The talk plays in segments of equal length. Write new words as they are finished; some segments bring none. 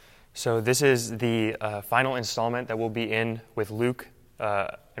So this is the final installment that we'll be in with Luke,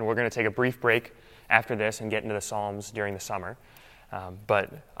 and we're going to take a brief break after this and get into the Psalms during the summer. But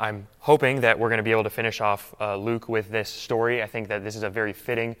I'm hoping that we're going to be able to finish off Luke with this story. I think that this is a very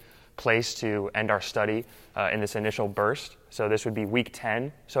fitting place to end our study in this initial burst. So this would be week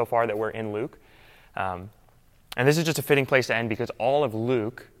 10 so far that we're in Luke. And this is just a fitting place to end because all of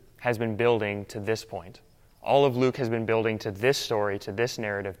Luke has been building to this point. All of Luke has been building to this story, to this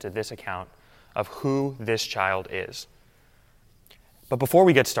narrative, to this account of who this child is. But before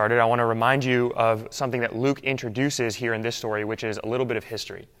we get started, I want to remind you of something that Luke introduces here in this story, which is a little bit of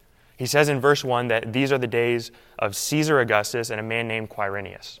history. He says in verse 1 that these are the days of Caesar Augustus and a man named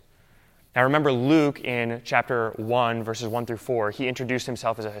Quirinius. Now remember Luke in chapter 1, verses 1 through 4, he introduced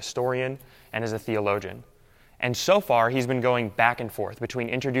himself as a historian and as a theologian. And so far, he's been going back and forth between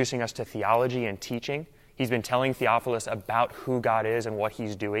introducing us to theology and teaching. He's been telling Theophilus about who God is and what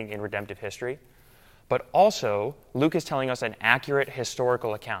he's doing in redemptive history. But also, Luke is telling us an accurate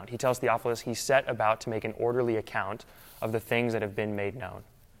historical account. He tells Theophilus he's set about to make an orderly account of the things that have been made known.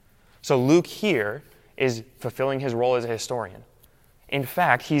 So Luke here is fulfilling his role as a historian. In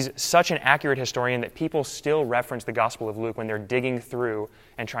fact, he's such an accurate historian that people still reference the Gospel of Luke when they're digging through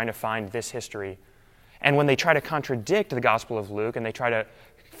and trying to find this history. And when they try to contradict the Gospel of Luke and they try to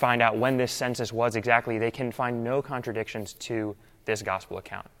find out when this census was exactly, they can find no contradictions to this gospel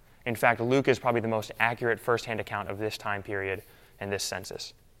account. In fact, Luke is probably the most accurate first-hand account of this time period and this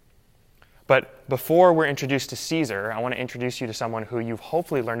census. But before we're introduced to Caesar, I want to introduce you to someone who you've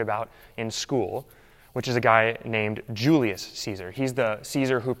hopefully learned about in school, which is a guy named Julius Caesar. He's the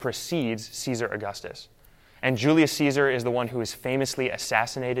Caesar who precedes Caesar Augustus. And Julius Caesar is the one who is famously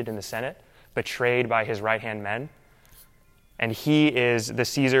assassinated in the Senate, betrayed by his right-hand men. And he is the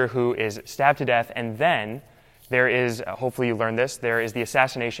Caesar who is stabbed to death, and then there is, hopefully you learned this, there is the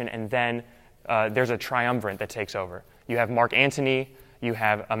assassination, and then there's a triumvirate that takes over. You have Mark Antony, you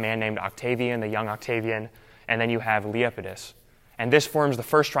have a man named Octavian, the young Octavian, and then you have Lepidus. And this forms the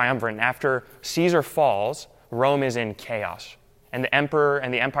first triumvirate, and after Caesar falls, Rome is in chaos. And the emperor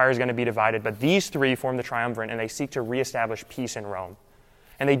and the empire is going to be divided, but these three form the triumvirate, and they seek to reestablish peace in Rome.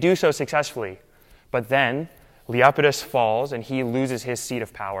 And they do so successfully, but then Lepidus falls and he loses his seat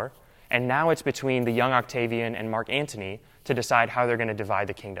of power, and now it's between the young Octavian and Mark Antony to decide how they're going to divide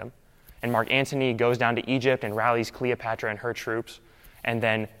the kingdom. And Mark Antony goes down to Egypt and rallies Cleopatra and her troops, and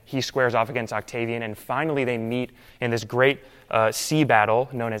then he squares off against Octavian, and finally they meet in this great sea battle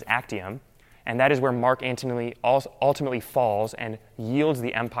known as Actium, and that is where Mark Antony ultimately falls and yields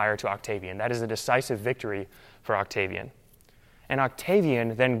the empire to Octavian. That is a decisive victory for Octavian. And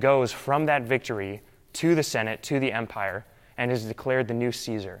Octavian then goes from that victory to the Senate, to the empire, and is declared the new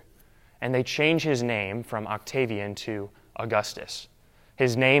Caesar. And they change his name from Octavian to Augustus.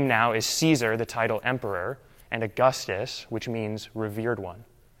 His name now is Caesar, the title emperor, and Augustus, which means revered one.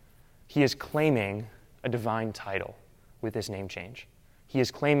 He is claiming a divine title with this name change. He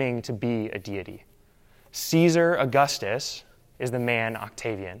is claiming to be a deity. Caesar Augustus is the man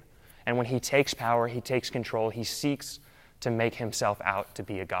Octavian. And when he takes power, he takes control, he seeks to make himself out to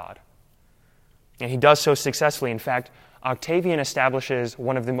be a god. And he does so successfully. In fact, Octavian establishes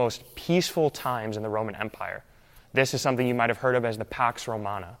one of the most peaceful times in the Roman Empire. This is something you might have heard of as the Pax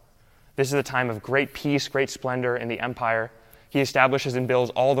Romana. This is a time of great peace, great splendor in the empire. He establishes and builds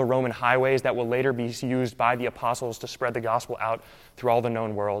all the Roman highways that will later be used by the apostles to spread the gospel out through all the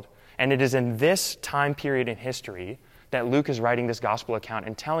known world. And it is in this time period in history that Luke is writing this gospel account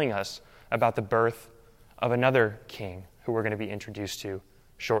and telling us about the birth of another king who we're going to be introduced to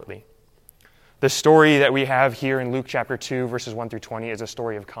shortly. The story that we have here in Luke chapter 2, verses 1 through 20 is a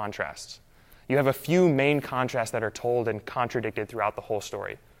story of contrasts. You have a few main contrasts that are told and contradicted throughout the whole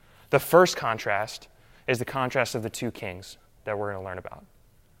story. The first contrast is the contrast of the two kings that we're going to learn about.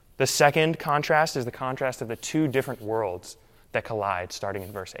 The second contrast is the contrast of the two different worlds that collide, starting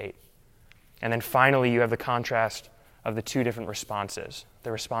in verse 8. And then finally, you have the contrast of the two different responses,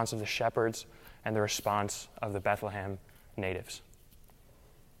 the response of the shepherds and the response of the Bethlehem natives.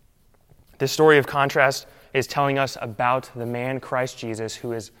 This story of contrast is telling us about the man Christ Jesus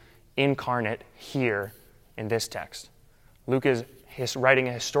who is incarnate here in this text. Luke is writing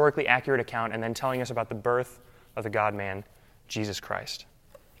a historically accurate account and then telling us about the birth of the God-man, Jesus Christ.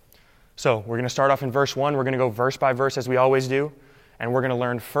 So we're going to start off in verse 1. We're going to go verse by verse as we always do, and we're going to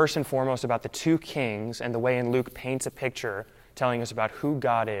learn first and foremost about the two kings and the way in Luke paints a picture telling us about who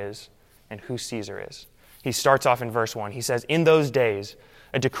God is and who Caesar is. He starts off in verse 1. He says, "In those days,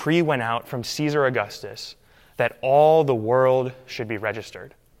 a decree went out from Caesar Augustus that all the world should be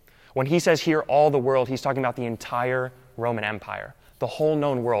registered." When he says here all the world, he's talking about the entire Roman Empire. the whole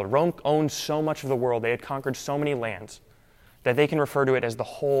known world. Rome owned so much of the world. They had conquered so many lands that they can refer to it as the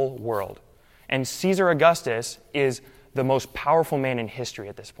whole world. And Caesar Augustus is the most powerful man in history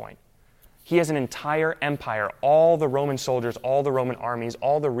at this point. He has an entire empire, all the Roman soldiers, all the Roman armies,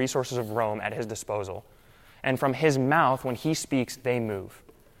 all the resources of Rome at his disposal. And from his mouth, when he speaks, they move.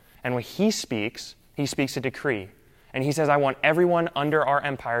 And when he speaks a decree. And he says, I want everyone under our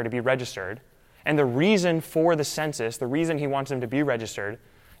empire to be registered. And the reason for the census, the reason he wants them to be registered,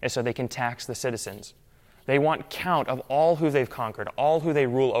 is so they can tax the citizens. They want count of all who they've conquered, all who they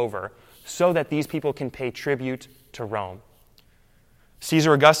rule over, so that these people can pay tribute to Rome.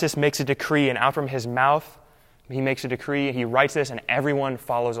 Caesar Augustus makes a decree, and out from his mouth, he makes a decree, he writes this, and everyone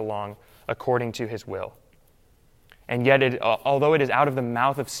follows along according to his will. And yet, although it is out of the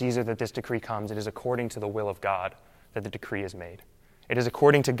mouth of Caesar that this decree comes, it is according to the will of God that the decree is made. It is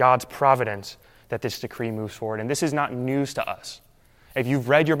according to God's providence that this decree moves forward. And this is not news to us. If you've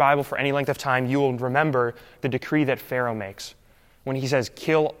read your Bible for any length of time, you will remember the decree that Pharaoh makes when he says,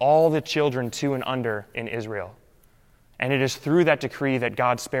 kill all the children 2 and under in Israel. And it is through that decree that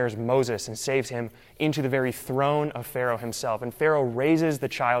God spares Moses and saves him into the very throne of Pharaoh himself. And Pharaoh raises the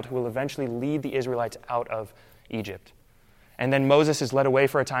child who will eventually lead the Israelites out of Egypt. And then Moses is led away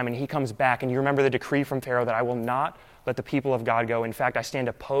for a time, and he comes back. And you remember the decree from Pharaoh that I will not let the people of God go. In fact, I stand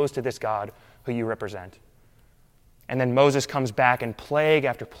opposed to this God who you represent. And then Moses comes back, and plague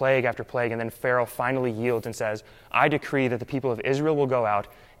after plague after plague, and then Pharaoh finally yields and says, I decree that the people of Israel will go out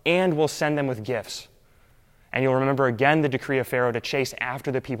and will send them with gifts. And you'll remember again the decree of Pharaoh to chase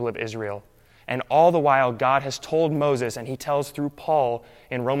after the people of Israel. And all the while, God has told Moses, and he tells through Paul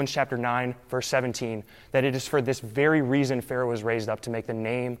in Romans chapter 9, verse 17, that it is for this very reason Pharaoh was raised up, to make the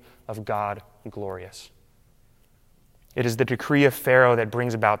name of God glorious. It is the decree of Pharaoh that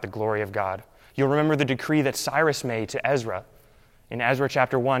brings about the glory of God. You'll remember the decree that Cyrus made to Ezra. In Ezra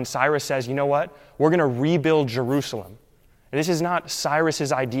chapter 1, Cyrus says, you know what? We're going to rebuild Jerusalem. And this is not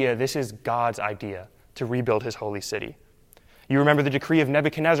Cyrus's idea. This is God's idea to rebuild his holy city. You remember the decree of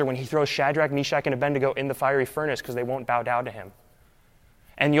Nebuchadnezzar when he throws Shadrach, Meshach, and Abednego in the fiery furnace because they won't bow down to him.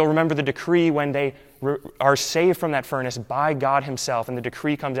 And you'll remember the decree when they are saved from that furnace by God himself, and the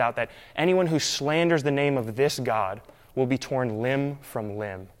decree comes out that anyone who slanders the name of this God will be torn limb from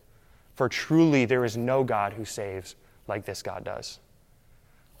limb. For truly there is no God who saves like this God does.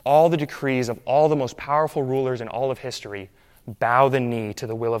 All the decrees of all the most powerful rulers in all of history bow the knee to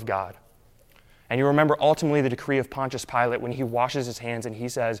the will of God. And you remember ultimately the decree of Pontius Pilate when he washes his hands and he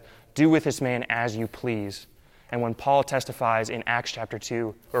says, do with this man as you please. And when Paul testifies in Acts chapter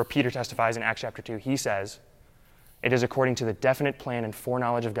 2, or Peter testifies in Acts chapter 2, he says, it is according to the definite plan and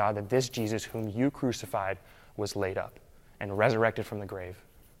foreknowledge of God that this Jesus whom you crucified was laid up and resurrected from the grave.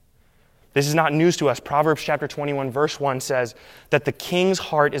 This is not news to us. Proverbs chapter 21, verse 1 says that the king's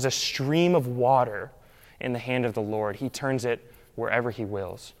heart is a stream of water in the hand of the Lord. He turns it wherever he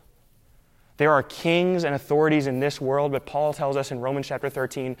wills. There are kings and authorities in this world, but Paul tells us in Romans chapter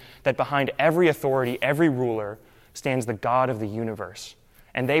 13 that behind every authority, every ruler, stands the God of the universe.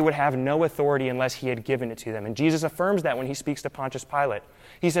 And they would have no authority unless he had given it to them. And Jesus affirms that when he speaks to Pontius Pilate.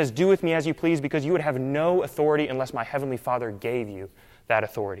 He says, do with me as you please, because you would have no authority unless my heavenly Father gave you that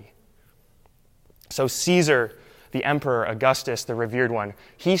authority. So Caesar, the emperor, Augustus, the revered one,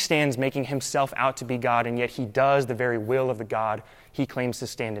 he stands making himself out to be God, and yet he does the very will of the God he claims to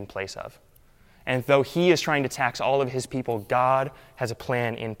stand in place of. And though he is trying to tax all of his people, God has a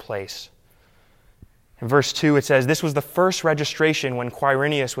plan in place. In verse 2, it says, this was the first registration when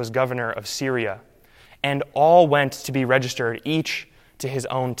Quirinius was governor of Syria, and all went to be registered, each to his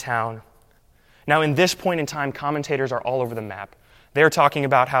own town. Now, in this point in time, commentators are all over the map. They're talking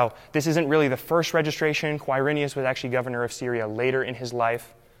about how this isn't really the first registration. Quirinius was actually governor of Syria later in his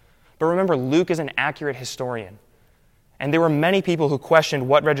life. But remember, Luke is an accurate historian. And there were many people who questioned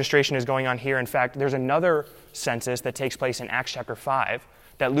what registration is going on here. In fact, there's another census that takes place in Acts chapter 5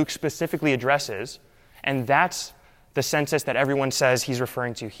 that Luke specifically addresses, and that's the census that everyone says he's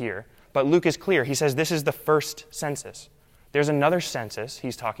referring to here. But Luke is clear. He says this is the first census. There's another census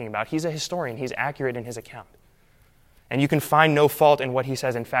he's talking about. He's a historian. He's accurate in his account. And you can find no fault in what he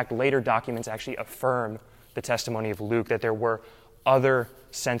says. In fact, later documents actually affirm the testimony of Luke that there were other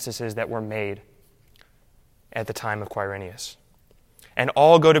censuses that were made at the time of Quirinius. And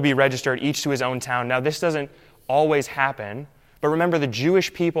all go to be registered, each to his own town. Now, this doesn't always happen, but remember, the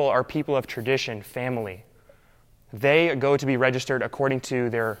Jewish people are people of tradition, family. They go to be registered according to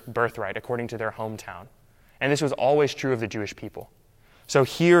their birthright, according to their hometown. And this was always true of the Jewish people. So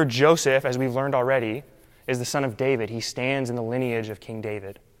here, Joseph, as we've learned already, is the son of David. He stands in the lineage of King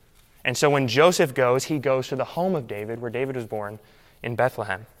David. And so when Joseph goes, he goes to the home of David, where David was born, in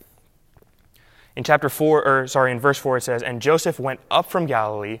Bethlehem. In verse 4 it says, "And Joseph went up from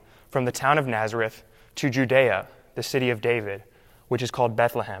Galilee, from the town of Nazareth, to Judea, the city of David, which is called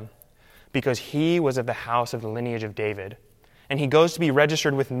Bethlehem, because he was of the house of the lineage of David. And he goes to be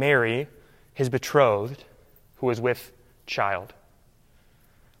registered with Mary, his betrothed, who was with child."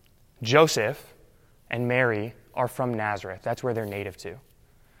 Joseph and Mary are from Nazareth. That's where they're native to.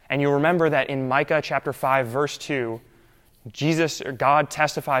 And you'll remember that in Micah chapter 5, verse 2, God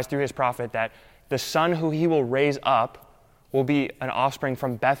testifies through his prophet that the son who he will raise up will be an offspring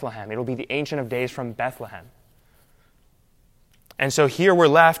from Bethlehem. It'll be the Ancient of Days from Bethlehem. And so here we're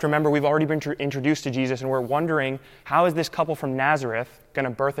left, remember we've already been introduced to Jesus, and we're wondering, how is this couple from Nazareth going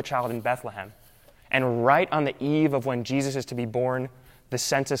to birth a child in Bethlehem? And right on the eve of when Jesus is to be born, the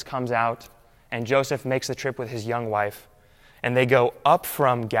census comes out, and Joseph makes the trip with his young wife, and they go up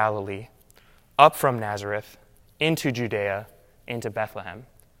from Galilee, up from Nazareth, into Judea, into Bethlehem.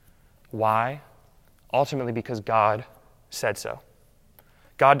 Why? Ultimately because God said so.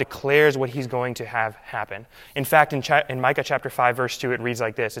 God declares what he's going to have happen. In fact, in Micah chapter 5, verse 2, it reads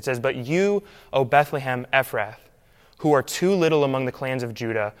like this. It says, "But you, O Bethlehem Ephrath, who are too little among the clans of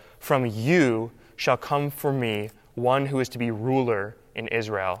Judah, from you shall come for me one who is to be ruler in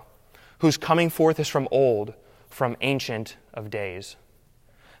Israel, whose coming forth is from old, from Ancient of Days."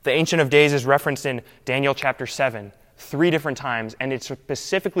 The Ancient of Days is referenced in Daniel chapter 7 3 different times, and it's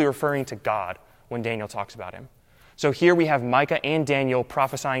specifically referring to God when Daniel talks about him. So here we have Micah and Daniel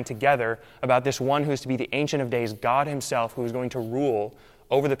prophesying together about this one who is to be the Ancient of Days, God himself, who is going to rule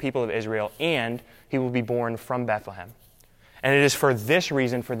over the people of Israel, and he will be born from Bethlehem. And it is for this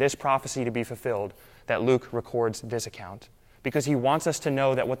reason, for this prophecy to be fulfilled, that Luke records this account, because he wants us to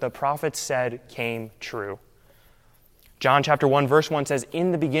know that what the prophets said came true. John chapter 1, verse 1 says,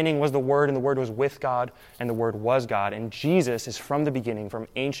 "In the beginning was the Word, and the Word was with God, and the Word was God." And Jesus is from the beginning, from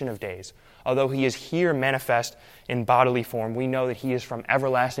Ancient of Days. Although he is here manifest in bodily form, we know that he is from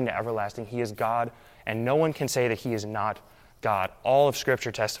everlasting to everlasting. He is God, and no one can say that he is not God. All of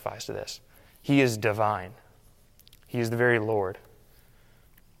Scripture testifies to this. He is divine. He is the very Lord.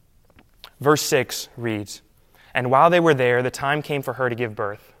 Verse 6 reads, "And while they were there, the time came for her to give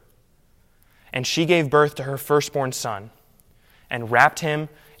birth. And she gave birth to her firstborn son, and wrapped him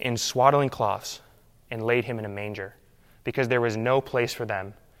in swaddling cloths, and laid him in a manger, because there was no place for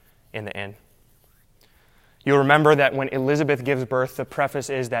them in the inn." You'll remember that when Elizabeth gives birth, the preface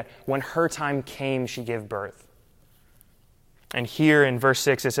is that when her time came, she gave birth. And here in verse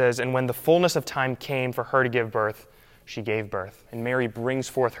 6 it says, "And when the fullness of time came for her to give birth, she gave birth. And Mary brings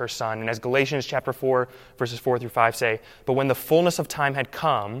forth her son." And as Galatians chapter 4, verses 4 through 5 say, "But when the fullness of time had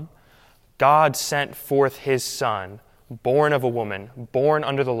come, God sent forth his son, born of a woman, born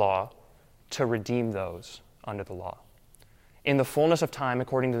under the law, to redeem those under the law." In the fullness of time,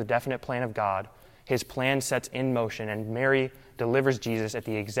 according to the definite plan of God, his plan sets in motion, and Mary delivers Jesus at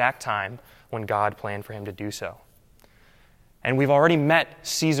the exact time when God planned for him to do so. And we've already met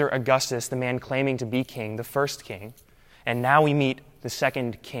Caesar Augustus, the man claiming to be king, the first king, and now we meet the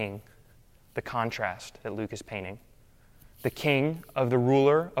second king, the contrast that Luke is painting. The king of the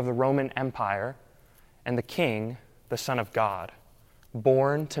ruler of the Roman Empire, and the king, the Son of God,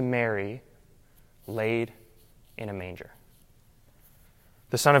 born to Mary, laid in a manger.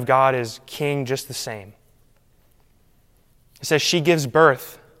 The Son of God is king just the same. It says she gives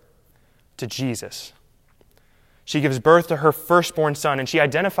birth to Jesus. She gives birth to her firstborn son, and she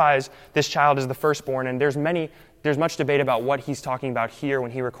identifies this child as the firstborn, and there's much debate about what he's talking about here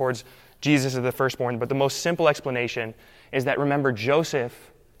when he records Jesus as the firstborn, but the most simple explanation is that, remember,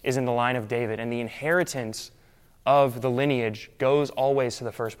 Joseph is in the line of David, and the inheritance of the lineage goes always to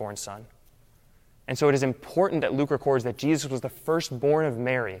the firstborn son. And so it is important that Luke records that Jesus was the firstborn of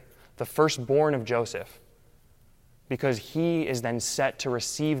Mary, the firstborn of Joseph, because he is then set to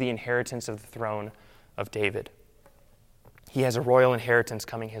receive the inheritance of the throne of David. He has a royal inheritance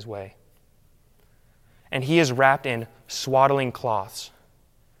coming his way. And he is wrapped in swaddling cloths.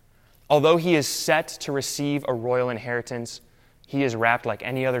 Although he is set to receive a royal inheritance, he is wrapped like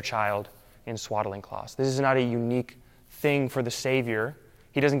any other child in swaddling cloths. This is not a unique thing for the Savior.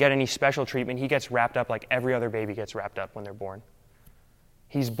 He doesn't get any special treatment. He gets wrapped up like every other baby gets wrapped up when they're born.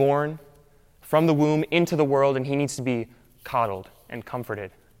 He's born from the womb into the world, and he needs to be coddled and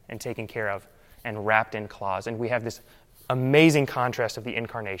comforted and taken care of and wrapped in cloths. And we have this amazing contrast of the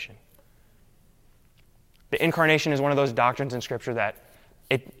incarnation. The incarnation is one of those doctrines in Scripture that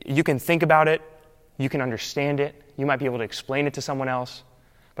you can think about it, you can understand it, you might be able to explain it to someone else,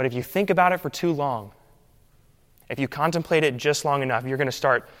 but if you think about it for too long, if you contemplate it just long enough, you're going to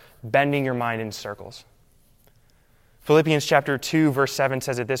start bending your mind in circles. Philippians chapter 2, verse 7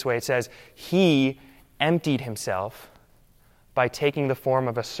 says it this way. It says, He emptied himself by taking the form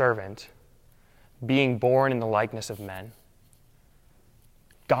of a servant, being born in the likeness of men.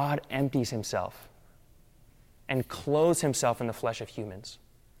 God empties himself and clothes himself in the flesh of humans,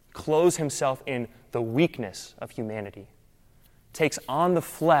 clothes himself in the weakness of humanity, takes on the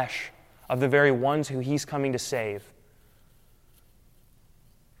flesh of the very ones who he's coming to save.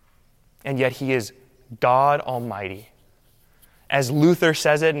 And yet he is God Almighty. As Luther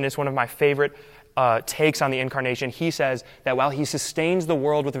says it, and it's one of my favorite takes on the incarnation, he says that while he sustains the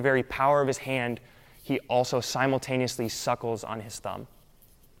world with the very power of his hand, he also simultaneously suckles on his thumb.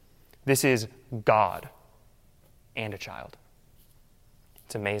 This is God and a child.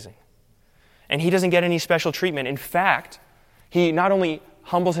 It's amazing. And he doesn't get any special treatment. In fact, he not only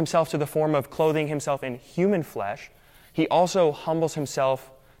humbles himself to the form of clothing himself in human flesh, he also humbles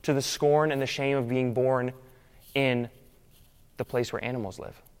himself to the scorn and the shame of being born in the place where animals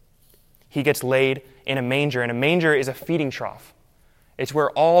live. He gets laid in a manger, and a manger is a feeding trough. It's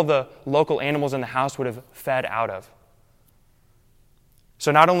where all the local animals in the house would have fed out of.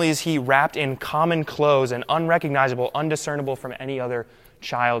 So not only is he wrapped in common clothes and unrecognizable, undiscernible from any other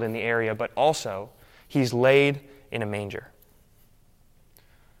child in the area, but also he's laid in a manger.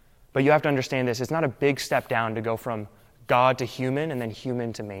 But you have to understand this. It's not a big step down to go from God to human and then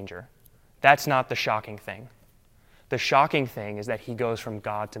human to manger. That's not the shocking thing. The shocking thing is that he goes from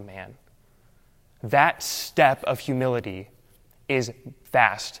God to man. That step of humility is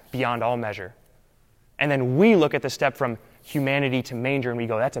vast beyond all measure. And then we look at the step from humanity to manger and we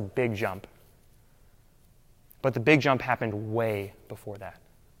go, that's a big jump. But the big jump happened way before that.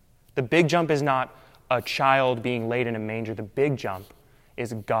 The big jump is not a child being laid in a manger. The big jump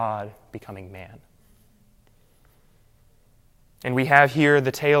is God becoming man. And we have here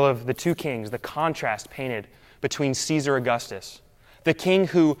the tale of the two kings, the contrast painted between Caesar Augustus, the king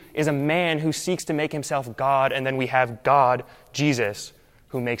who is a man who seeks to make himself God, and then we have God, Jesus,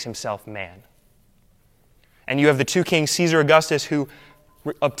 who makes himself man. And you have the two kings, Caesar Augustus, who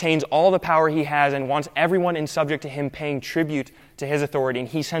obtains all the power he has and wants everyone in subject to him paying tribute to his authority. And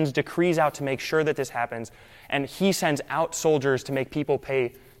he sends decrees out to make sure that this happens. And he sends out soldiers to make people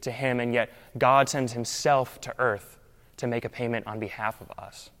pay to him. And yet God sends himself to earth to make a payment on behalf of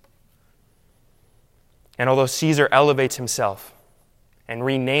us. And although Caesar elevates himself and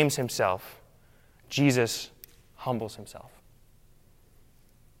renames himself, Jesus humbles himself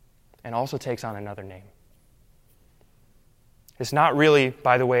and also takes on another name. It's not really,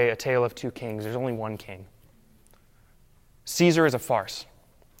 by the way, a tale of two kings. There's only one king. Caesar is a farce.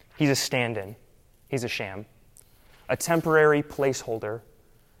 He's a stand-in. He's a sham. A temporary placeholder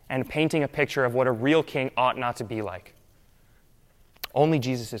and painting a picture of what a real king ought not to be like. Only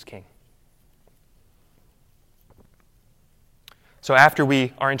Jesus is king. So after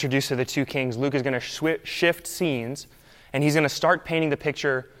we are introduced to the two kings, Luke is going to shift scenes, and he's going to start painting the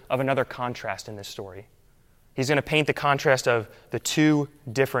picture of another contrast in this story. He's going to paint the contrast of the two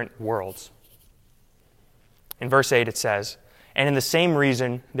different worlds. In verse 8 it says, "And in the same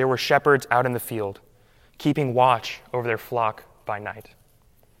reason there were shepherds out in the field, keeping watch over their flock by night."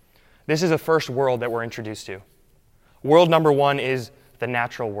 This is the first world that we're introduced to. World number one is the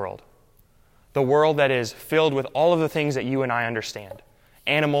natural world. The world that is filled with all of the things that you and I understand.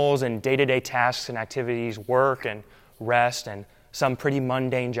 Animals and day-to-day tasks and activities, work and rest, and some pretty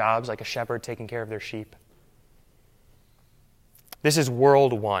mundane jobs like a shepherd taking care of their sheep. This is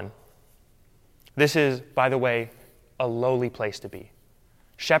world one. This is, by the way, a lowly place to be.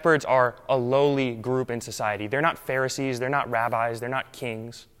 Shepherds are a lowly group in society. They're not Pharisees, they're not rabbis, they're not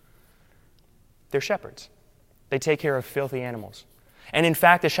kings. They're shepherds. They take care of filthy animals. And in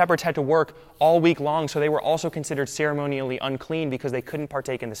fact, the shepherds had to work all week long, so they were also considered ceremonially unclean because they couldn't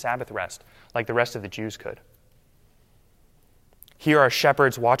partake in the Sabbath rest like the rest of the Jews could. Here are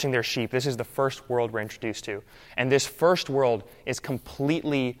shepherds watching their sheep. This is the first world we're introduced to. And this first world is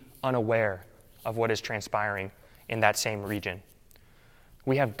completely unaware of what is transpiring in that same region.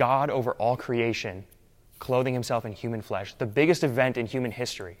 We have God over all creation, clothing himself in human flesh, the biggest event in human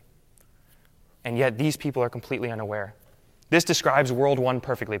history. And yet these people are completely unaware. This describes world one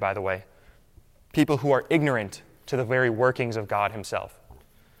perfectly, by the way. People who are ignorant to the very workings of God himself.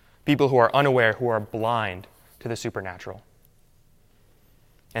 People who are unaware, who are blind to the supernatural.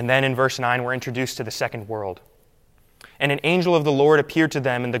 And then in verse 9, we're introduced to the second world. "And an angel of the Lord appeared to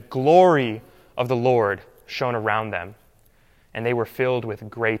them, and the glory of the Lord shone around them. And they were filled with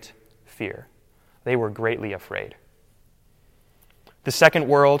great fear." They were greatly afraid. The second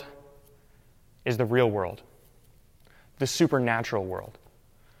world is the real world, the supernatural world.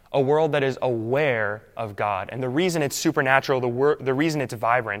 a world that is aware of God. And the reason it's supernatural, the reason it's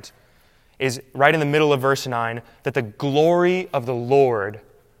vibrant, is right in the middle of verse 9, that the glory of the Lord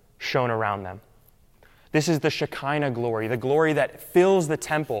shone around them. This is the Shekinah glory, the glory that fills the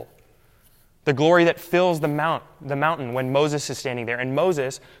temple, the glory that fills the mountain when Moses is standing there. And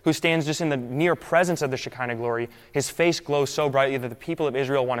Moses, who stands just in the near presence of the Shekinah glory, his face glows so brightly that the people of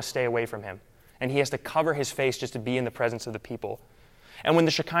Israel want to stay away from him. And he has to cover his face just to be in the presence of the people. And when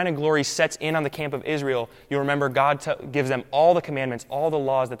the Shekinah glory sets in on the camp of Israel, you'll remember God gives them all the commandments, all the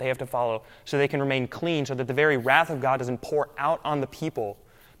laws that they have to follow so they can remain clean, so that the very wrath of God doesn't pour out on the people,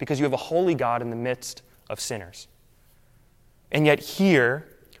 because you have a holy God in the midst of sinners. And yet here,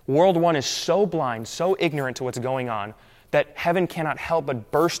 World 1 is so blind, so ignorant to what's going on, that heaven cannot help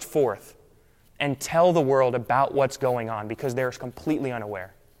but burst forth and tell the world about what's going on, because they're completely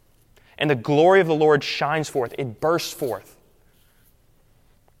unaware. And the glory of the Lord shines forth. It bursts forth.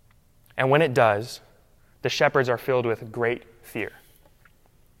 And when it does, the shepherds are filled with great fear.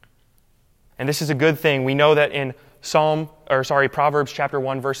 And this is a good thing. We know that in Proverbs chapter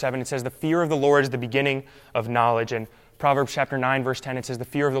 1, verse 7, it says, the fear of the Lord is the beginning of knowledge. And Proverbs chapter 9, verse 10, it says, the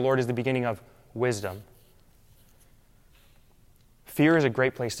fear of the Lord is the beginning of wisdom. Fear is a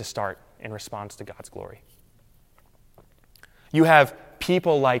great place to start in response to God's glory. You have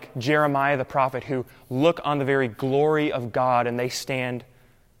people like Jeremiah the prophet who look on the very glory of God and they stand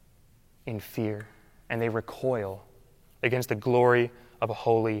in fear and they recoil against the glory of a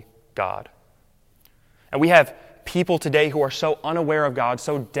holy God. And we have people today who are so unaware of God,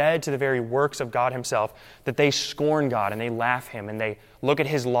 so dead to the very works of God himself, that they scorn God and they laugh him and they look at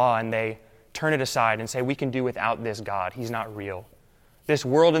his law and they turn it aside and say, we can do without this God. He's not real. This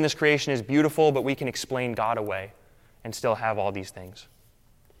world and this creation is beautiful, but we can explain God away and still have all these things.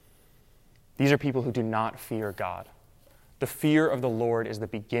 These are people who do not fear God. The fear of the Lord is the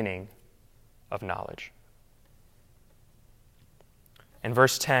beginning of knowledge. In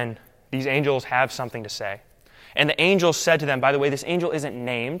verse 10, these angels have something to say. And the angel said to them, by the way, this angel isn't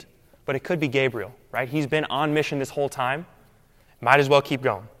named, but it could be Gabriel, right? He's been on mission this whole time. Might as well keep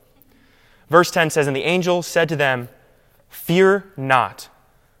going. Verse 10 says, and the angel said to them, fear not,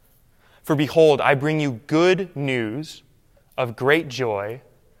 for behold, I bring you good news of great joy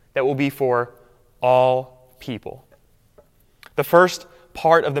that will be for all people. The first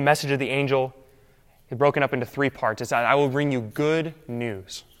part of the message of the angel is broken up into three parts. It's that I will bring you good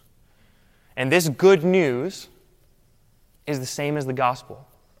news. And this good news is the same as the gospel,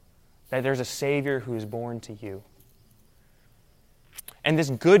 that there's a Savior who is born to you. And this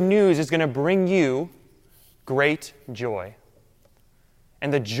good news is going to bring you great joy.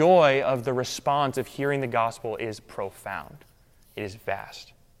 And the joy of the response of hearing the gospel is profound. It is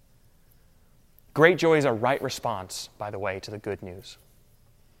vast. Great joy is a right response, by the way, to the good news.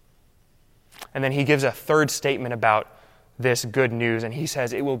 And then he gives a third statement about this good news, and he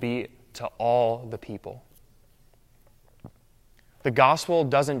says it will be to all the people. The gospel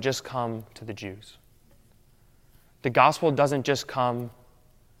doesn't just come to the Jews. The gospel doesn't just come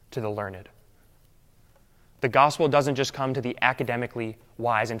to the learned. The gospel doesn't just come to the academically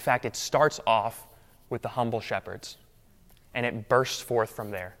wise. In fact, it starts off with the humble shepherds, and it bursts forth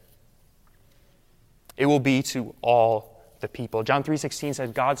from there. It will be to all the people. John 3:16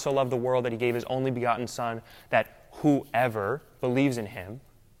 says, God so loved the world that he gave his only begotten Son, that whoever believes in him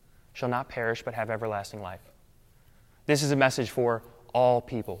shall not perish but have everlasting life. This is a message for all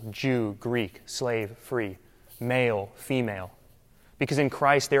people, Jew, Greek, slave, free, male, female. Because in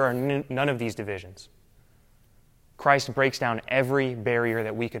Christ there are none of these divisions. Christ breaks down every barrier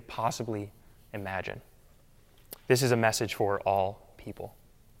that we could possibly imagine. This is a message for all people.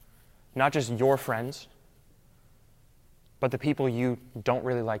 Not just your friends, but the people you don't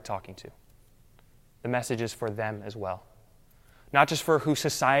really like talking to. The message is for them as well. Not just for who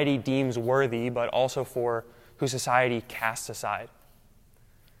society deems worthy, but also for who society casts aside.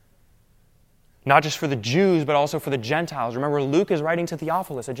 Not just for the Jews, but also for the Gentiles. Remember, Luke is writing to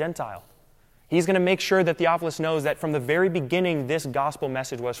Theophilus, a Gentile. He's going to make sure that Theophilus knows that from the very beginning, this gospel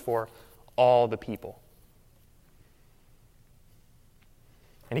message was for all the people.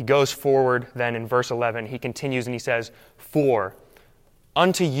 And he goes forward then in verse 11. He continues and he says, for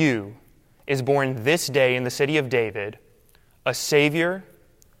unto you is born this day in the city of David a Savior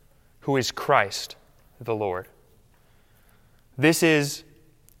who is Christ the Lord. This is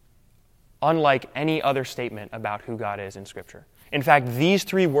unlike any other statement about who God is in Scripture. In fact, these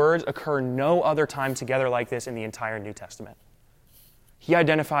three words occur no other time together like this in the entire New Testament. He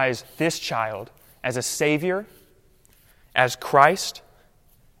identifies this child as a Savior, as Christ,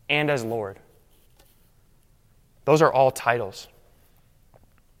 and as Lord. Those are all titles.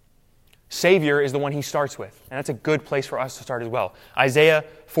 Savior is the one he starts with, and that's a good place for us to start as well. Isaiah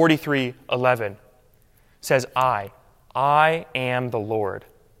 43:11 says, I am the Lord,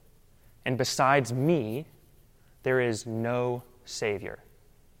 and besides me, there is no Savior.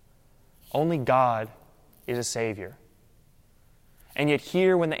 Only God is a Savior. And yet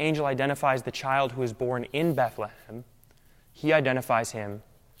here, when the angel identifies the child who is born in Bethlehem, he identifies him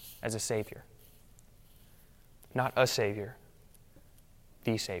as a Savior. Not a Savior,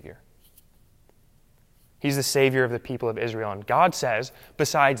 the Savior. He's the Savior of the people of Israel. And God says,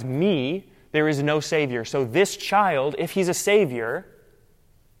 besides me, there is no Savior. So this child, if he's a Savior,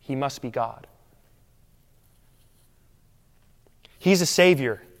 he must be God. He's a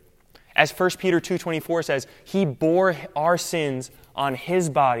Savior. As 1 Peter 2:24 says, he bore our sins on his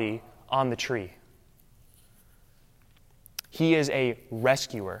body on the tree. He is a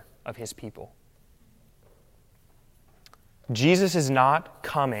rescuer of his people. Jesus is not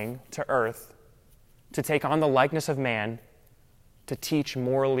coming to earth to take on the likeness of man to teach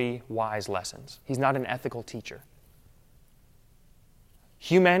morally wise lessons. He's not an ethical teacher.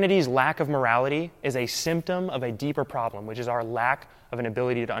 Humanity's lack of morality is a symptom of a deeper problem, which is our lack of an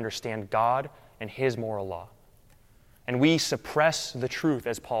ability to understand God and his moral law. And we suppress the truth,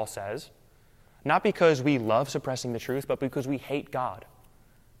 as Paul says, not because we love suppressing the truth, but because we hate God.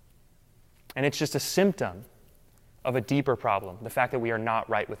 And it's just a symptom of a deeper problem, the fact that we are not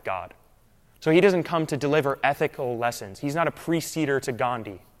right with God. So he doesn't come to deliver ethical lessons. He's not a preceder to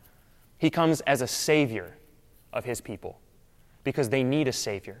Gandhi. He comes as a savior of his people because they need a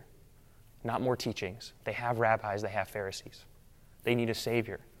savior, not more teachings. They have rabbis, they have Pharisees. They need a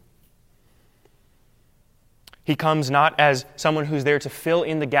savior. He comes not as someone who's there to fill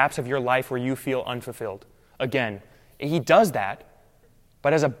in the gaps of your life where you feel unfulfilled. Again, he does that,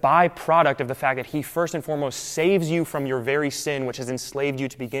 but as a byproduct of the fact that he first and foremost saves you from your very sin, which has enslaved you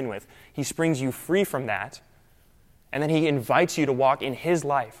to begin with. He springs you free from that, and then he invites you to walk in his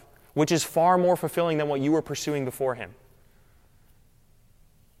life, which is far more fulfilling than what you were pursuing before him.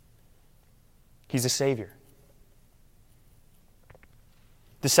 He's a Savior.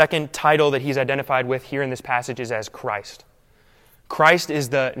 The second title that he's identified with here in this passage is as Christ. Christ is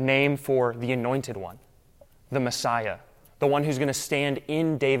the name for the Anointed One, the Messiah, the one who's going to stand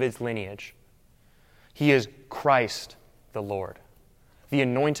in David's lineage. He is Christ the Lord, the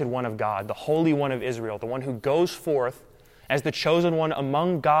Anointed One of God, the Holy One of Israel, the one who goes forth as the chosen one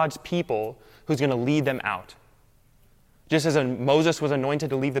among God's people who's going to lead them out. Just as Moses was anointed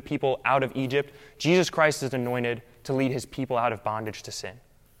to lead the people out of Egypt, Jesus Christ is anointed to lead his people out of bondage to sin.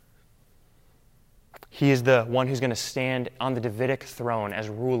 He is the one who's going to stand on the Davidic throne as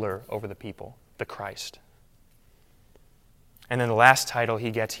ruler over the people, the Christ. And then the last title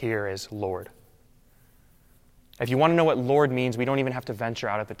he gets here is Lord. If you want to know what Lord means, we don't even have to venture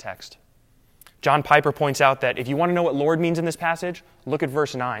out of the text. John Piper points out that if you want to know what Lord means in this passage, look at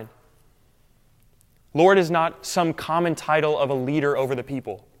verse 9. Lord is not some common title of a leader over the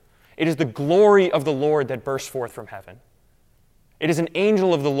people. It is the glory of the Lord that bursts forth from heaven. It is an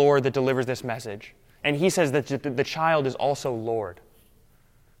angel of the Lord that delivers this message. And he says that the child is also Lord.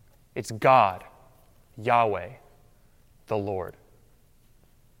 It's God, Yahweh, the Lord.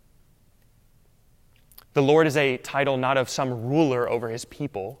 The Lord is a title not of some ruler over his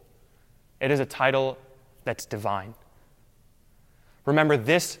people. It is a title that's divine. Remember,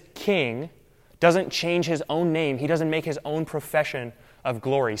 this king doesn't change his own name. He doesn't make his own profession of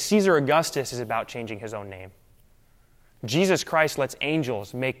glory. Caesar Augustus is about changing his own name. Jesus Christ lets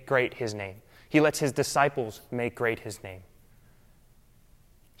angels make great his name. He lets his disciples make great his name.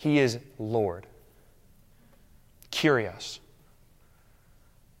 He is Lord. Kyrios.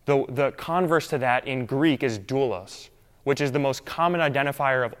 The converse to that in Greek is doulos, which is the most common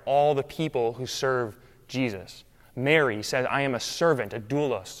identifier of all the people who serve Jesus. Mary says, I am a servant, a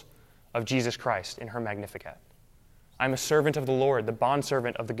doulos of Jesus Christ in her Magnificat. I'm a servant of the Lord, the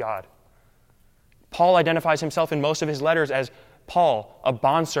bondservant of the God. Paul identifies himself in most of his letters as Paul, a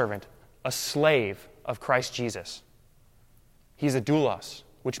bondservant, a slave of Christ Jesus. He's a doulos,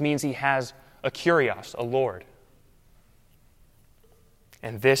 which means he has a kyrios, a Lord.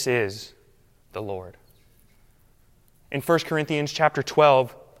 And this is the Lord. In 1 Corinthians chapter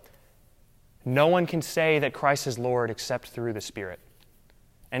 12, no one can say that Christ is Lord except through the Spirit.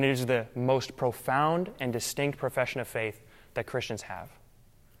 And it is the most profound and distinct profession of faith that Christians have,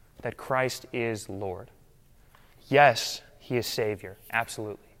 that Christ is Lord. Yes, he is Savior,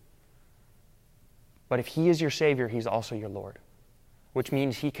 absolutely. But if he is your Savior, he's also your Lord, which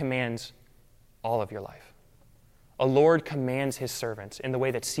means he commands all of your life. A Lord commands his servants in the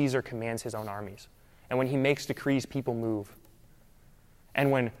way that Caesar commands his own armies. And when he makes decrees, people move. And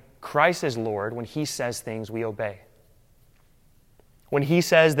when Christ is Lord, when he says things, we obey. When he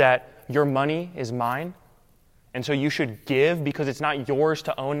says that your money is mine, and so you should give because it's not yours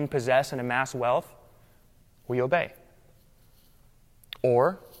to own and possess and amass wealth, we obey.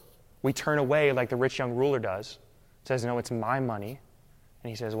 Or we turn away like the rich young ruler does, says, no, it's my money. And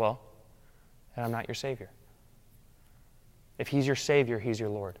he says, well, then I'm not your Savior. If he's your Savior, he's your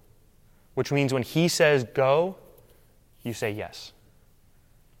Lord. Which means when he says go, you say yes.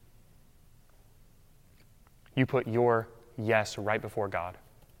 You put your yes right before God,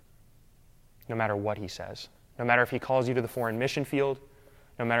 no matter what he says. No matter if he calls you to the foreign mission field,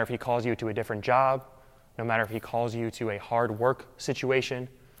 no matter if he calls you to a different job, no matter if he calls you to a hard work situation,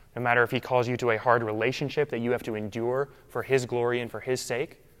 no matter if he calls you to a hard relationship that you have to endure for his glory and for his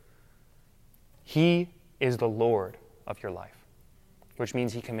sake, he is the Lord of your life, which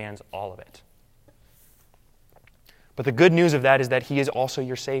means he commands all of it. But the good news of that is that he is also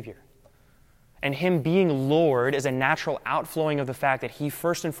your Savior. And him being Lord is a natural outflowing of the fact that he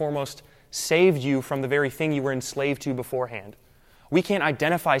first and foremost saved you from the very thing you were enslaved to beforehand. We can't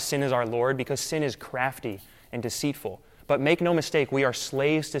identify sin as our Lord because sin is crafty and deceitful. But make no mistake, we are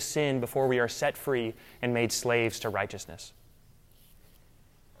slaves to sin before we are set free and made slaves to righteousness.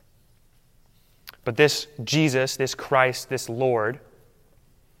 But this Jesus, this Christ, this Lord,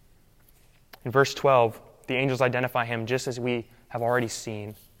 in verse 12, the angels identify him just as we have already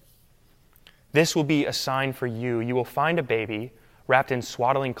seen. This will be a sign for you. You will find a baby wrapped in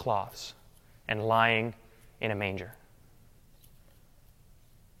swaddling cloths and lying in a manger.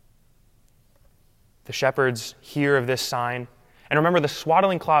 The shepherds hear of this sign. And remember, the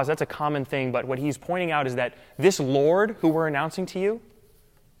swaddling cloths, that's a common thing, but what he's pointing out is that this Lord who we're announcing to you,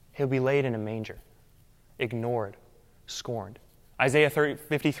 he'll be laid in a manger, ignored, scorned. Isaiah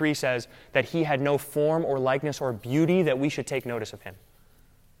 53 says that he had no form or likeness or beauty that we should take notice of him.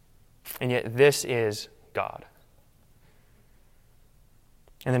 And yet this is God.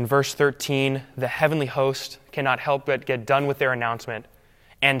 And then verse 13, the heavenly host cannot help but get done with their announcement.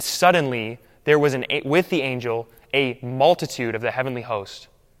 And suddenly there was with the angel a multitude of the heavenly host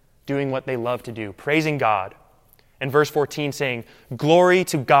doing what they love to do, praising God. And verse 14 saying, glory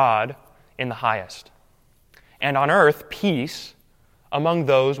to God in the highest, and on earth peace among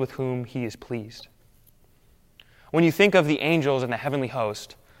those with whom he is pleased. When you think of the angels and the heavenly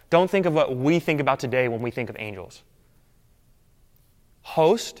host, don't think of what we think about today when we think of angels.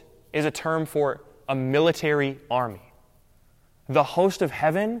 Host is a term for a military army. The host of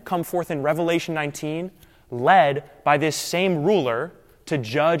heaven come forth in Revelation 19, led by this same ruler to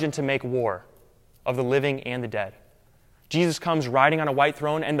judge and to make war of the living and the dead. Jesus comes riding on a white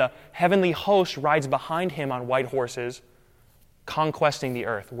throne, and the heavenly host rides behind him on white horses, conquesting the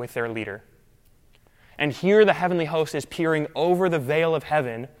earth with their leader. And here the heavenly host is peering over the veil of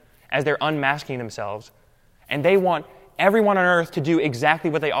heaven as they're unmasking themselves, and they want everyone on earth to do exactly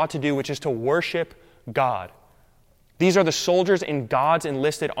what they ought to do, which is to worship God. These are the soldiers in God's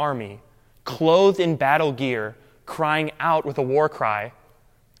enlisted army, clothed in battle gear, crying out with a war cry,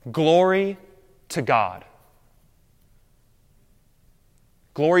 glory to God.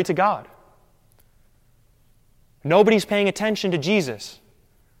 Glory to God. Nobody's paying attention to Jesus,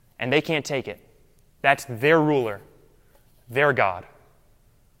 and they can't take it. That's their ruler, their God.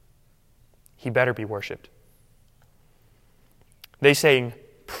 He better be worshipped. They sing,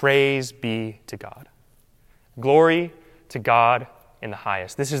 praise be to God. Glory to God in the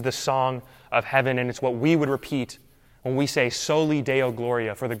highest. This is the song of heaven, and it's what we would repeat when we say Soli Deo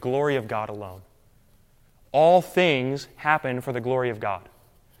Gloria, for the glory of God alone. All things happen for the glory of God.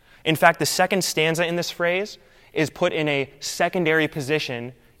 In fact, the second stanza in this phrase is put in a secondary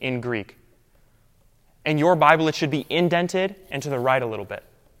position in Greek. In your Bible, it should be indented and to the right a little bit.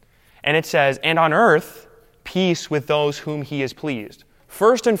 And it says, and on earth, peace with those whom he is pleased.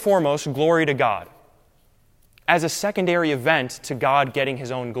 First and foremost, glory to God. As a secondary event to God getting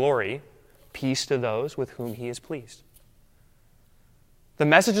his own glory, peace to those with whom he is pleased. The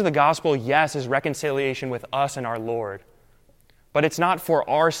message of the gospel, yes, is reconciliation with us and our Lord. But it's not for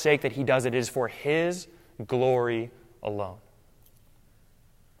our sake that he does it. It is for his glory alone.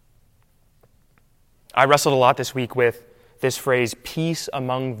 I wrestled a lot this week with this phrase, peace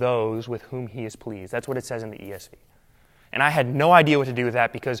among those with whom he is pleased. That's what it says in the ESV. And I had no idea what to do with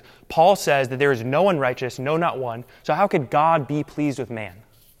that because Paul says that there is no one righteous, no, not one. So how could God be pleased with man?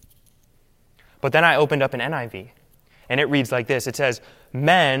 But then I opened up an NIV, and it reads like this. It says,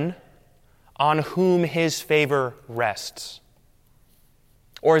 men on whom his favor rests.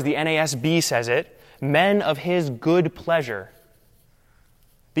 Or as the NASB says it, men of his good pleasure.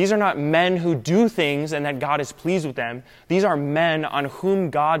 These are not men who do things and that God is pleased with them. These are men on whom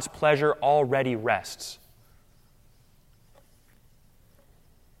God's pleasure already rests.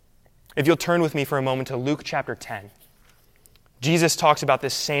 If you'll turn with me for a moment to Luke chapter 10. Jesus talks about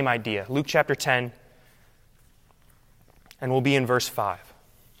this same idea. Luke chapter 10, and we'll be in verse 5.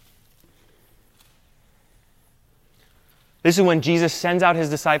 This is when Jesus sends out his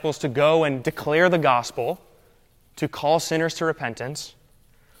disciples to go and declare the gospel, to call sinners to repentance.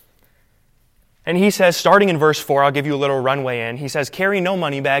 And he says, starting in verse 4, I'll give you a little runway in. He says, carry no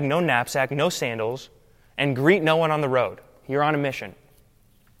money bag, no knapsack, no sandals, and greet no one on the road. You're on a mission.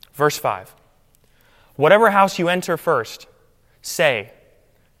 Verse 5, whatever house you enter first, say,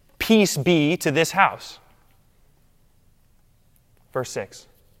 peace be to this house. Verse 6,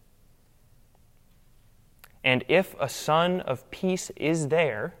 and if a son of peace is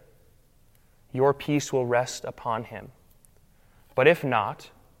there, your peace will rest upon him. But if not,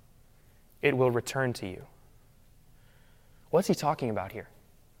 it will return to you. What's he talking about here?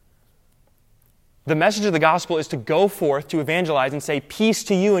 The message of the gospel is to go forth to evangelize and say, peace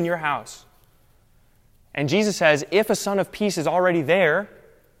to you in your house. And Jesus says, if a son of peace is already there,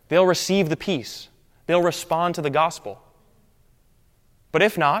 they'll receive the peace. They'll respond to the gospel. But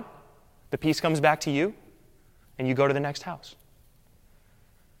if not, the peace comes back to you, and you go to the next house.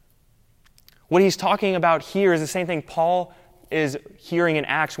 What he's talking about here is the same thing Paul is hearing in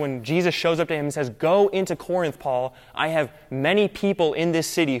Acts when Jesus shows up to him and says, go into Corinth, Paul. I have many people in this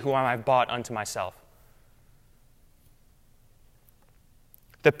city whom I have bought unto myself.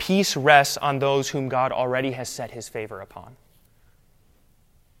 The peace rests on those whom God already has set his favor upon.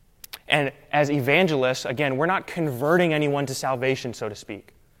 And as evangelists, again, we're not converting anyone to salvation, so to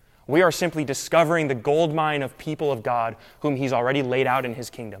speak. We are simply discovering the gold mine of people of God whom he's already laid out in his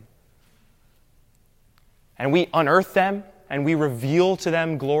kingdom. And we unearth them, and we reveal to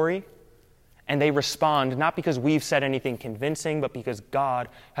them glory, and they respond not because we've said anything convincing, but because God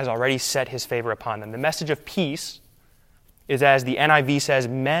has already set his favor upon them. The message of peace is, as the NIV says,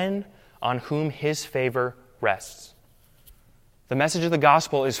 men on whom his favor rests. The message of the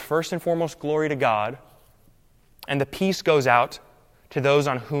gospel is first and foremost glory to God, and the peace goes out to those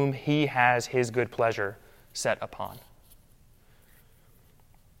on whom he has his good pleasure set upon.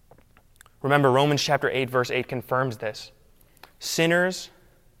 Remember, Romans chapter 8, verse 8 confirms this. Sinners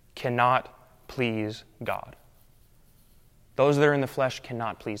cannot please God. Those that are in the flesh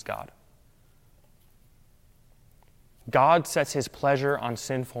cannot please God. God sets his pleasure on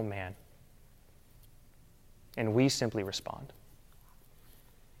sinful man, and we simply respond.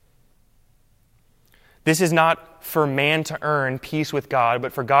 This is not for man to earn peace with God,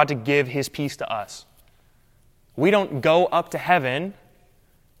 but for God to give his peace to us. We don't go up to heaven.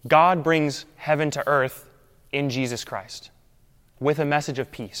 God brings heaven to earth in Jesus Christ with a message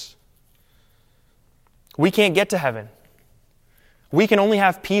of peace. We can't get to heaven. We can only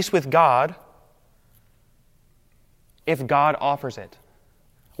have peace with God if God offers it.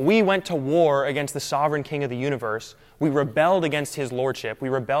 We went to war against the sovereign king of the universe. We rebelled against his lordship. We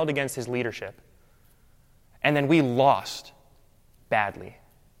rebelled against his leadership. And then we lost badly.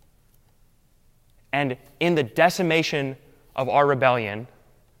 And in the decimation of our rebellion,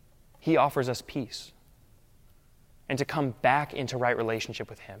 he offers us peace. And to come back into right relationship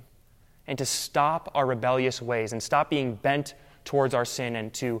with him. And to stop our rebellious ways and stop being bent towards our sin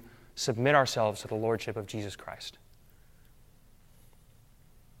and to submit ourselves to the lordship of Jesus Christ.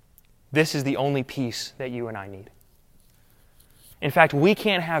 This is the only peace that you and I need. In fact, we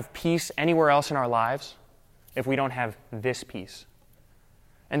can't have peace anywhere else in our lives if we don't have this peace.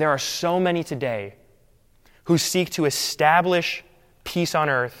 And there are so many today who seek to establish peace on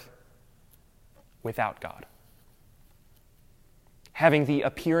earth without God. Having the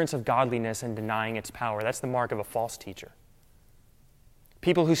appearance of godliness and denying its power. That's the mark of a false teacher.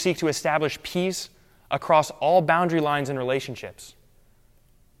 People who seek to establish peace across all boundary lines in relationships,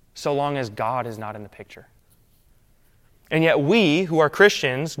 so long as God is not in the picture. And yet we, who are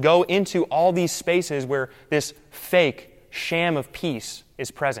Christians, go into all these spaces where this fake sham of peace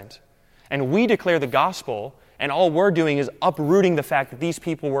is present. And we declare the gospel, and all we're doing is uprooting the fact that these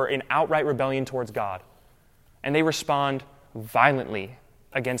people were in outright rebellion towards God. And they respond violently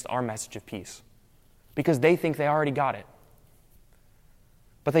against our message of peace because they think they already got it.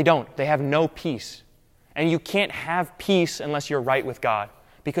 But they don't. They have no peace. And you can't have peace unless you're right with God,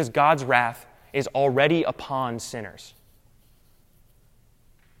 because God's wrath is already upon sinners.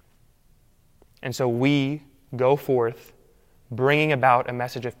 And so we go forth bringing about a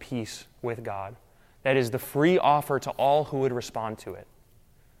message of peace with God that is the free offer to all who would respond to it.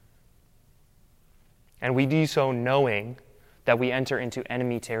 And we do so knowing that we enter into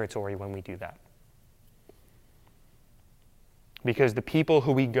enemy territory when we do that. Because the people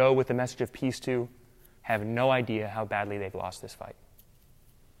who we go with the message of peace to have no idea how badly they've lost this fight.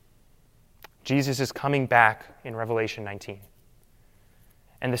 Jesus is coming back in Revelation 19.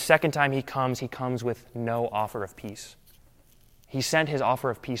 And the second time he comes with no offer of peace. He sent his offer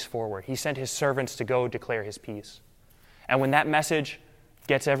of peace forward. He sent his servants to go declare his peace. And when that message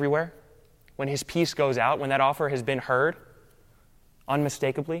gets everywhere, when his peace goes out, when that offer has been heard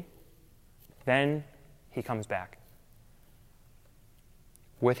unmistakably, then he comes back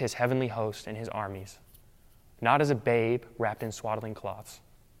with his heavenly host and his armies, not as a babe wrapped in swaddling cloths,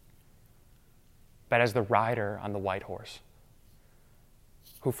 but as the rider on the white horse,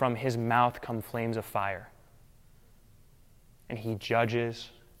 who from his mouth come flames of fire, and he judges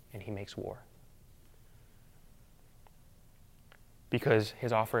and he makes war. Because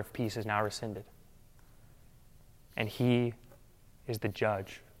his offer of peace is now rescinded. And he is the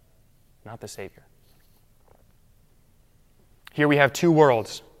judge, not the Savior. Here we have two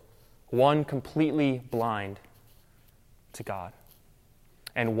worlds, one completely blind to God,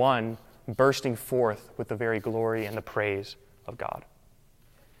 and one bursting forth with the very glory and the praise of God.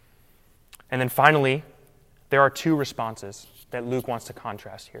 And then finally, there are two responses that Luke wants to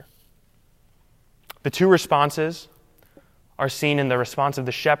contrast here. The two responses are seen in the response of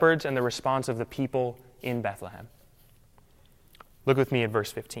the shepherds and the response of the people in Bethlehem. Look with me at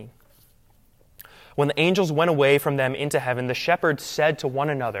verse 15. When the angels went away from them into heaven, the shepherds said to one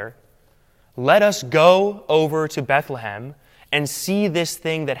another, "Let us go over to Bethlehem and see this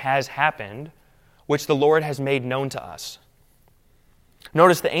thing that has happened, which the Lord has made known to us."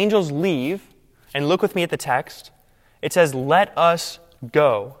 Notice the angels leave, and look with me at the text. It says, "Let us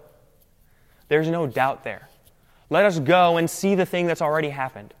go." There's no doubt there. Let us go and see the thing that's already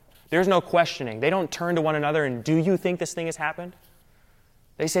happened. There's no questioning. They don't turn to one another and, "Do you think this thing has happened?"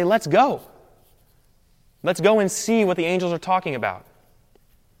 They say, "Let's go. Let's go and see what the angels are talking about."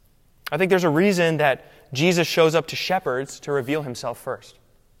 I think there's a reason that Jesus shows up to shepherds to reveal himself first.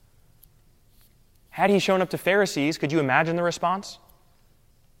 Had he shown up to Pharisees, could you imagine the response?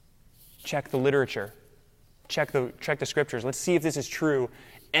 Check the literature. Check the scriptures. Let's see if this is true,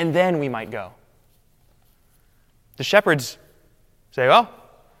 and then we might go. The shepherds say, "Well,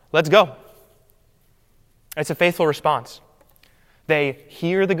 let's go." It's a faithful response. They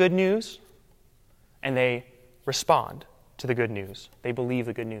hear the good news, and they respond to the good news. They believe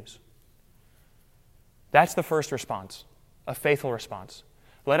the good news. That's the first response, a faithful response.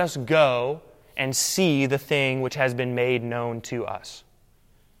 Let us go and see the thing which has been made known to us.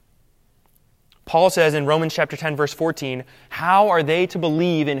 Paul says in Romans chapter 10, verse 14, "How are they to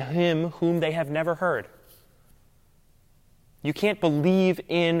believe in him whom they have never heard?" You can't believe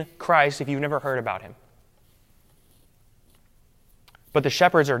in Christ if you've never heard about him. But the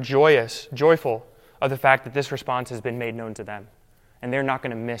shepherds are joyful of the fact that this response has been made known to them, and they're not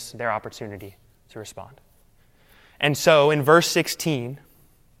going to miss their opportunity to respond. And so in verse 16,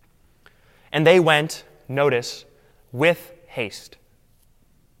 "And they went," notice, with haste,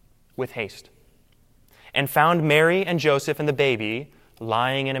 "and found Mary and Joseph and the baby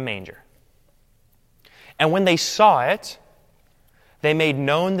lying in a manger. And when they saw it, they made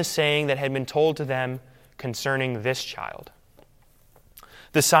known the saying that had been told to them concerning this child."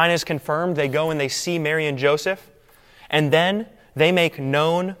 The sign is confirmed. They go and they see Mary and Joseph, and then they make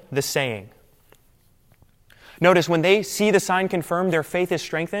known the saying. Notice, when they see the sign confirmed, their faith is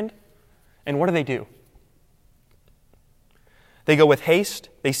strengthened. And what do? They go with haste,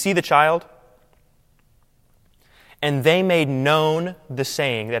 they see the child, and they made known the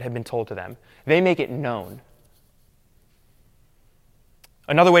saying that had been told to them. They make it known.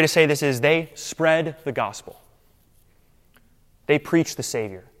 Another way to say this is they spread the gospel. They preach the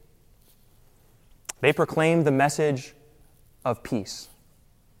Savior. They proclaim the message of peace.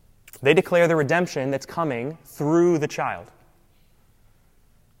 They declare the redemption that's coming through the child.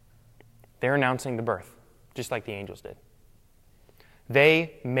 They're announcing the birth, just like the angels did.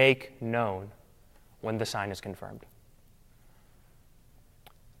 They make known when the sign is confirmed.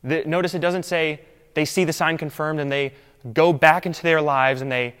 Notice it doesn't say they see the sign confirmed and they go back into their lives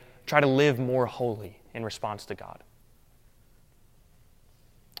and they try to live more holy in response to God.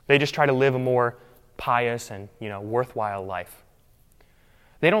 They just try to live a more pious and, worthwhile life.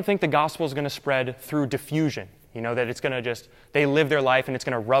 They don't think the gospel is going to spread through diffusion, that it's going to they live their life and it's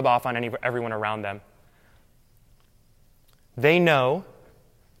going to rub off on everyone around them. They know,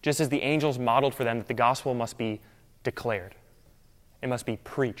 just as the angels modeled for them, that the gospel must be declared. It must be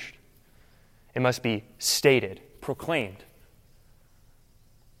preached. It must be stated, proclaimed.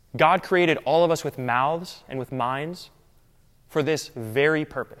 God created all of us with mouths and with minds for this very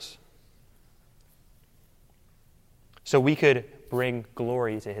purpose, so we could bring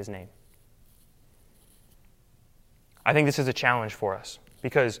glory to his name. I think this is a challenge for us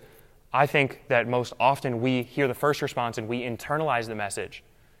because I think that most often we hear the first response and we internalize the message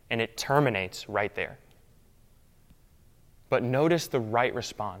and it terminates right there. But notice the right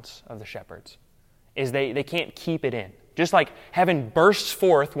response of the shepherds is they can't keep it in. Just like heaven bursts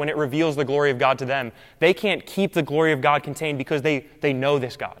forth when it reveals the glory of God to them, they can't keep the glory of God contained because they know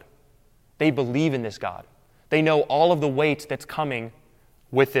this God. They believe in this God. They know all of the weight that's coming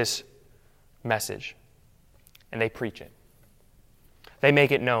with this message. And they preach it. They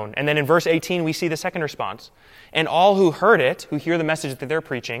make it known. And then in verse 18, we see the second response. And all who heard it, who hear the message that they're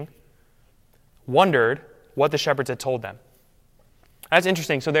preaching, wondered what the shepherds had told them. That's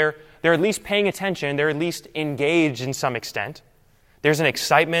interesting. So they're at least paying attention. They're at least engaged in some extent. There's an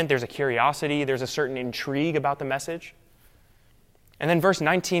excitement. There's a curiosity. There's a certain intrigue about the message. And then verse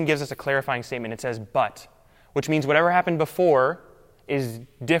 19 gives us a clarifying statement. It says, but, which means whatever happened before is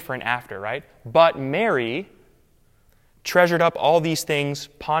different after, right? But Mary treasured up all these things,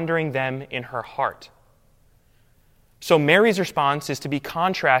 pondering them in her heart. So Mary's response is to be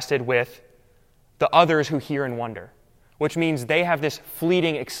contrasted with the others who hear and wonder, which means they have this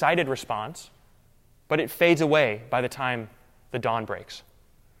fleeting, excited response, but it fades away by the time the dawn breaks.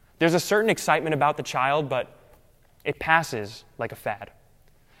 There's a certain excitement about the child, but it passes like a fad.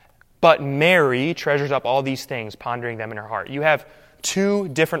 But Mary treasures up all these things, pondering them in her heart. You have two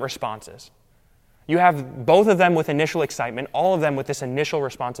different responses. You have both of them with initial excitement, all of them with this initial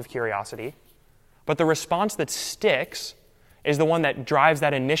response of curiosity. But the response that sticks is the one that drives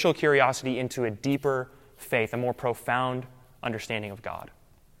that initial curiosity into a deeper faith, a more profound understanding of God.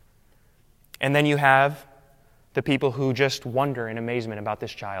 And then you have the people who just wonder in amazement about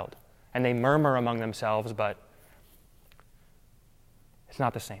this child. And they murmur among themselves, but it's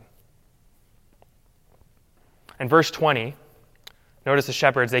not the same. In verse 20, notice the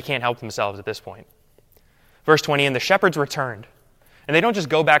shepherds, they can't help themselves at this point. Verse 20, and the shepherds returned. And they don't just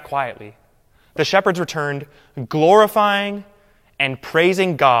go back quietly. The shepherds returned, glorifying and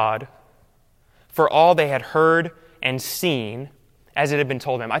praising God for all they had heard and seen as it had been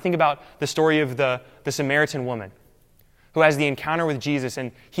told them. I think about the story of the Samaritan woman who has the encounter with Jesus,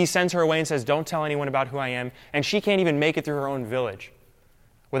 and he sends her away and says, don't tell anyone about who I am. And she can't even make it through her own village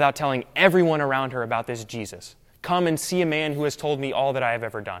without telling everyone around her about this Jesus. Come and see a man who has told me all that I have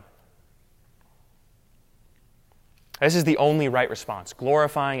ever done. This is the only right response,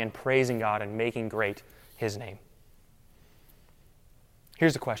 glorifying and praising God and making great his name.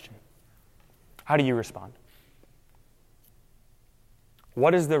 Here's the question. How do you respond?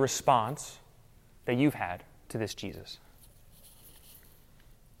 What is the response that you've had to this Jesus?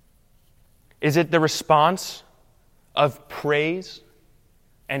 Is it the response of praise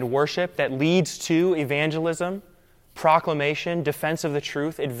and worship that leads to evangelism, proclamation, defense of the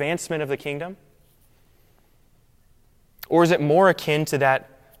truth, advancement of the kingdom? Or is it more akin to that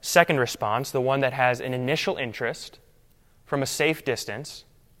second response, the one that has an initial interest from a safe distance,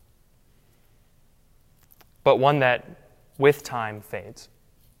 but one that with time fades,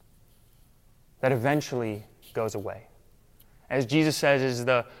 that eventually goes away? As Jesus says, is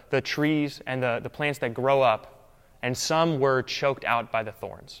the trees and the plants that grow up, and some were choked out by the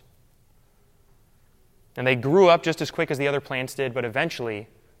thorns. And they grew up just as quick as the other plants did, but eventually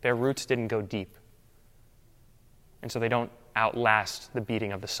their roots didn't go deep. And so they don't outlast the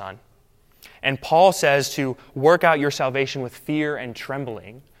beating of the sun. And Paul says to work out your salvation with fear and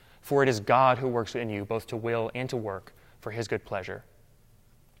trembling, for it is God who works in you both to will and to work for his good pleasure.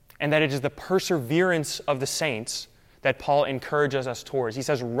 And that it is the perseverance of the saints that Paul encourages us towards. He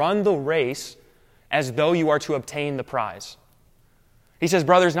says, run the race as though you are to obtain the prize. He says,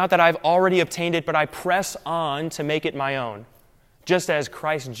 brothers, not that I've already obtained it, but I press on to make it my own, just as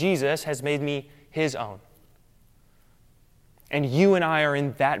Christ Jesus has made me his own. And you and I are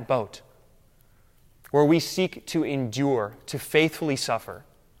in that boat where we seek to endure, to faithfully suffer,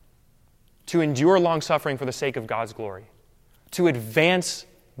 to endure long suffering for the sake of God's glory, to advance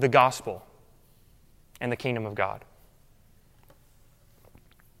the gospel and the kingdom of God.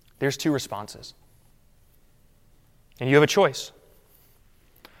 There's two responses. And you have a choice.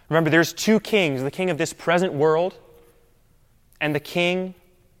 Remember, there's two kings, the king of this present world and the king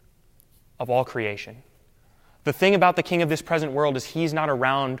of all creation. The thing about the king of this present world is he's not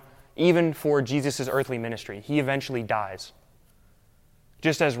around even for Jesus' earthly ministry. He eventually dies,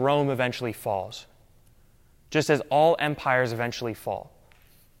 just as Rome eventually falls, just as all empires eventually fall.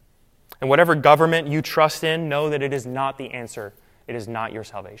 And whatever government you trust in, know that it is not the answer. It is not your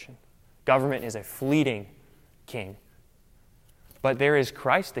salvation. Government is a fleeting king. But there is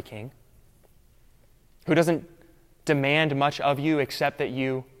Christ the King, who doesn't demand much of you except that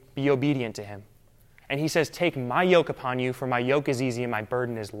you be obedient to him. And he says, take my yoke upon you, for my yoke is easy and my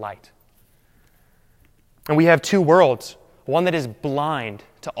burden is light. And we have two worlds, one that is blind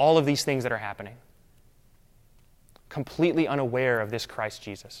to all of these things that are happening, completely unaware of this Christ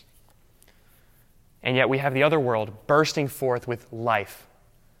Jesus. And yet we have the other world bursting forth with life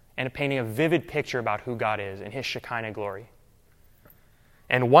and painting a vivid picture about who God is in his Shekinah glory.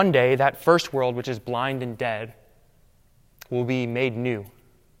 And one day, that first world, which is blind and dead, will be made new,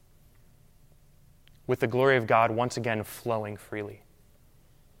 with the glory of God once again flowing freely.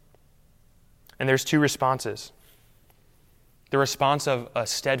 And there's two responses. The response of a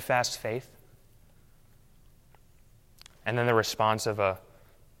steadfast faith, and then the response of a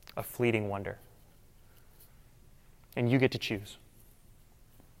fleeting wonder. And you get to choose.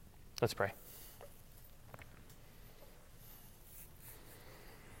 Let's pray.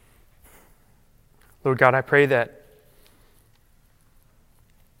 Lord God, I pray that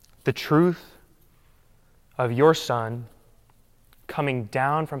the truth of your Son coming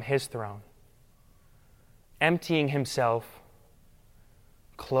down from his throne, emptying himself,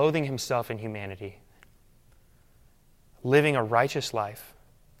 clothing himself in humanity, living a righteous life,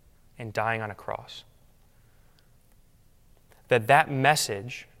 and dying on a cross, that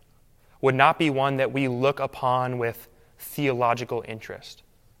message would not be one that we look upon with theological interest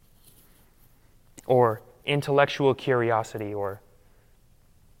or intellectual curiosity or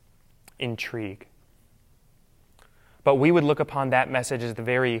intrigue. But we would look upon that message as the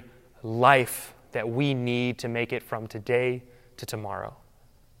very life that we need to make it from today to tomorrow,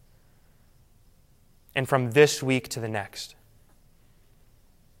 and from this week to the next.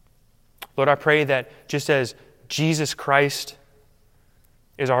 Lord, I pray that just as Jesus Christ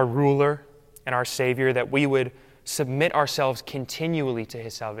is our ruler and our Savior, that we would submit ourselves continually to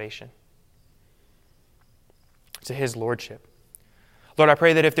his salvation, to his lordship. Lord, I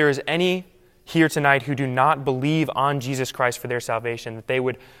pray that if there is any here tonight who do not believe on Jesus Christ for their salvation, that they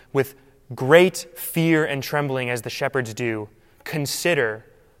would, with great fear and trembling as the shepherds do, consider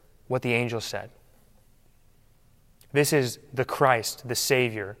what the angel said. This is the Christ, the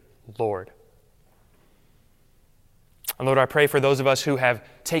Savior, Lord. And Lord, I pray for those of us who have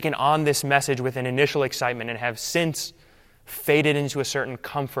taken on this message with an initial excitement and have since faded into a certain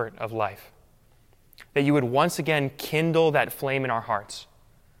comfort of life, that you would once again kindle that flame in our hearts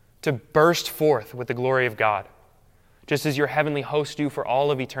to burst forth with the glory of God, just as your heavenly hosts do for all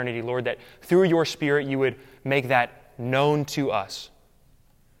of eternity, Lord, that through your Spirit you would make that known to us,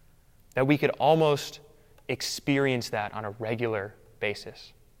 that we could almost experience that on a regular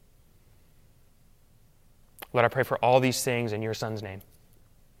basis. Lord, I pray for all these things in your Son's name.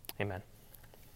 Amen.